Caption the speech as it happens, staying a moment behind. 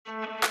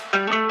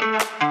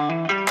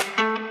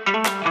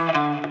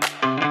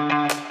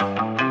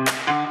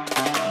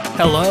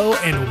Hello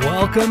and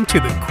welcome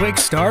to the Quick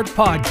Start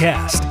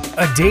Podcast,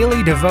 a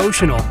daily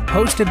devotional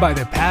hosted by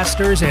the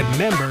pastors and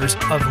members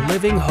of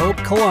Living Hope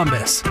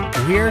Columbus.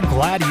 We're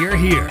glad you're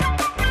here.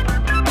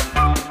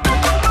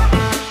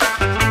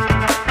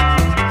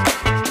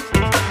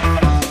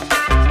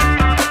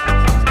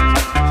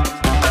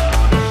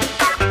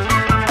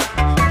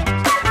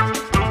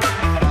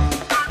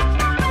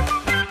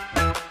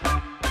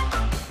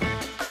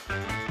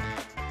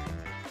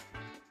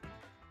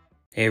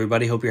 Hey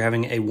everybody, hope you're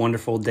having a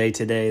wonderful day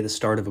today, the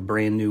start of a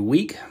brand new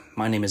week.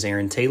 My name is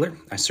Aaron Taylor.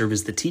 I serve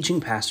as the teaching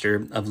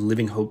pastor of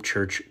Living Hope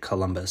Church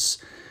Columbus.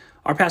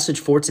 Our passage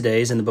for today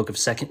is in the book of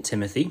 2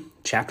 Timothy,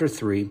 chapter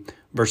 3,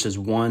 verses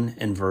 1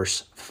 and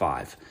verse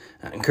 5.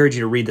 I encourage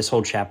you to read this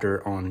whole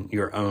chapter on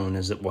your own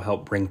as it will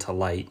help bring to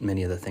light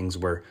many of the things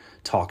we're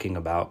talking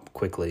about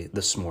quickly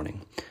this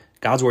morning.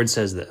 God's word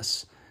says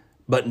this,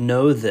 "But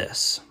know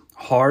this,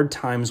 hard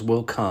times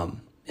will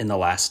come in the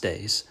last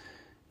days."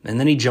 And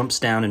then he jumps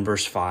down in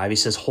verse 5. He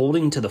says,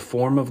 "Holding to the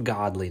form of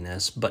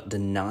godliness, but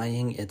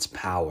denying its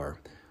power,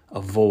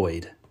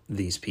 avoid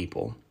these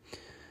people."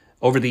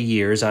 Over the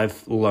years,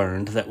 I've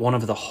learned that one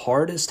of the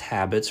hardest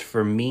habits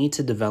for me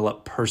to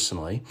develop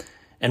personally,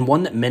 and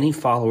one that many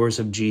followers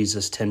of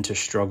Jesus tend to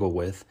struggle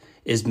with,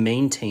 is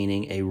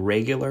maintaining a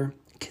regular,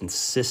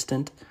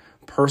 consistent,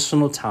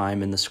 personal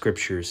time in the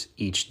scriptures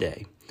each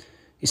day.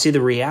 You see,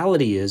 the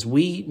reality is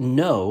we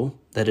know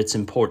that it's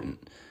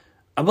important.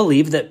 I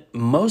believe that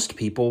most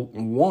people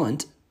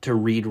want to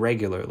read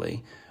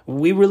regularly.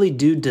 We really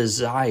do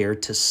desire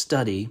to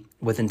study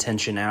with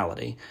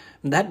intentionality.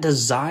 That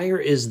desire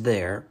is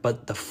there,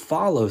 but the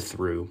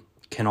follow-through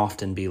can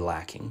often be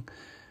lacking.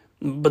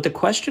 But the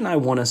question I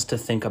want us to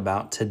think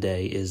about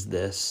today is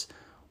this: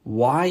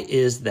 why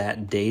is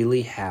that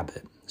daily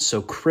habit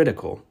so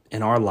critical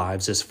in our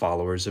lives as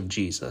followers of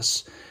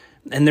Jesus?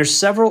 And there's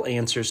several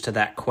answers to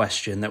that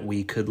question that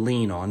we could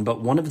lean on, but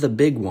one of the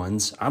big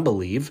ones, I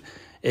believe,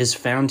 is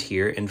found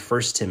here in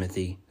 1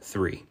 Timothy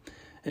 3.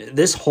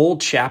 This whole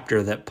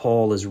chapter that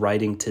Paul is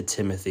writing to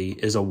Timothy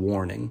is a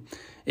warning.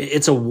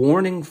 It's a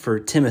warning for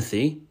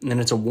Timothy, and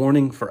it's a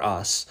warning for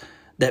us,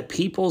 that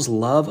people's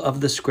love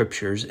of the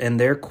scriptures and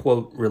their,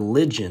 quote,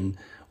 religion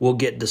will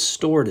get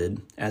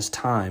distorted as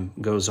time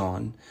goes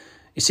on.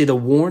 You see, the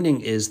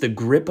warning is the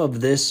grip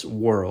of this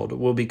world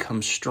will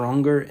become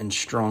stronger and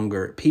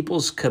stronger.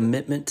 People's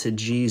commitment to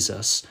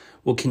Jesus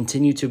will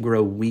continue to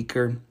grow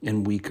weaker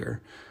and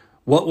weaker.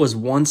 What was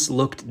once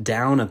looked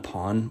down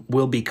upon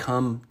will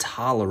become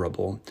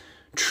tolerable.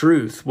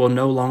 Truth will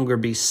no longer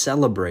be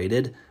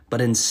celebrated,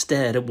 but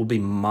instead it will be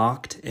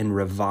mocked and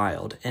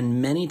reviled.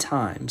 And many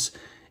times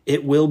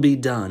it will be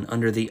done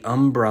under the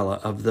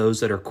umbrella of those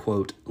that are,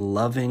 quote,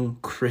 loving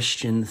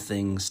Christian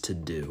things to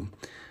do.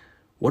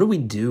 What do we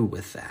do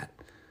with that?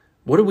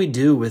 What do we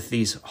do with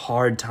these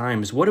hard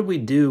times? What do we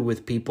do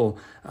with people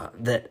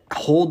that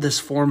hold this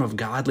form of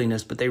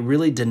godliness, but they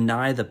really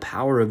deny the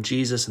power of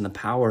Jesus and the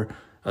power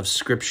of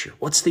Scripture?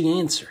 What's the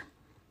answer?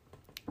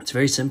 It's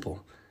very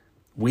simple.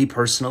 We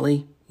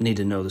personally need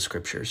to know the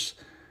Scriptures.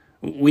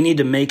 We need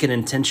to make an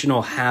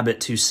intentional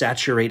habit to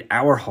saturate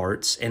our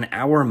hearts and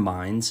our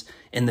minds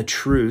in the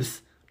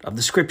truth of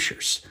the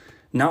Scriptures.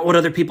 Not what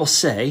other people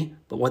say,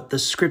 but what the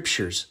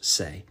Scriptures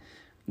say.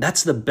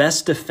 That's the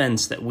best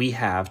defense that we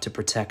have to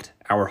protect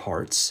our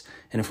hearts.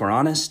 And if we're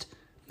honest,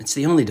 it's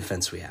the only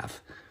defense we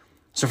have.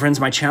 So friends,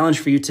 my challenge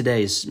for you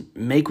today is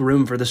make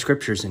room for the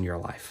Scriptures in your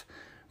life.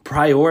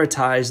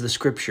 Prioritize the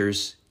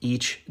scriptures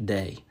each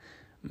day.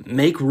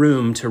 Make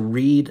room to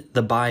read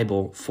the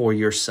Bible for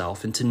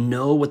yourself and to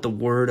know what the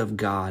Word of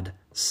God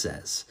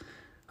says.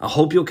 I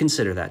hope you'll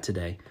consider that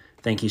today.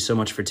 Thank you so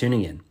much for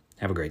tuning in.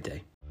 Have a great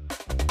day.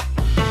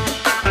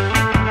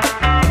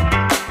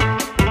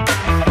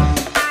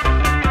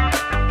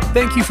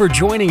 Thank you for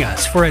joining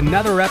us for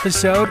another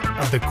episode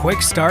of the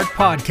Quick Start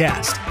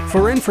Podcast.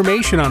 For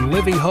information on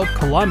Living Hope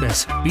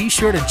Columbus, be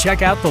sure to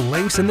check out the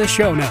links in the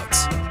show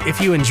notes. If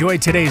you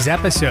enjoyed today's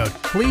episode,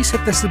 please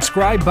hit the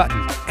subscribe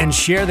button and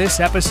share this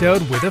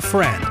episode with a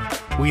friend.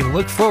 We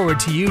look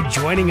forward to you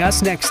joining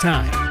us next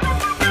time.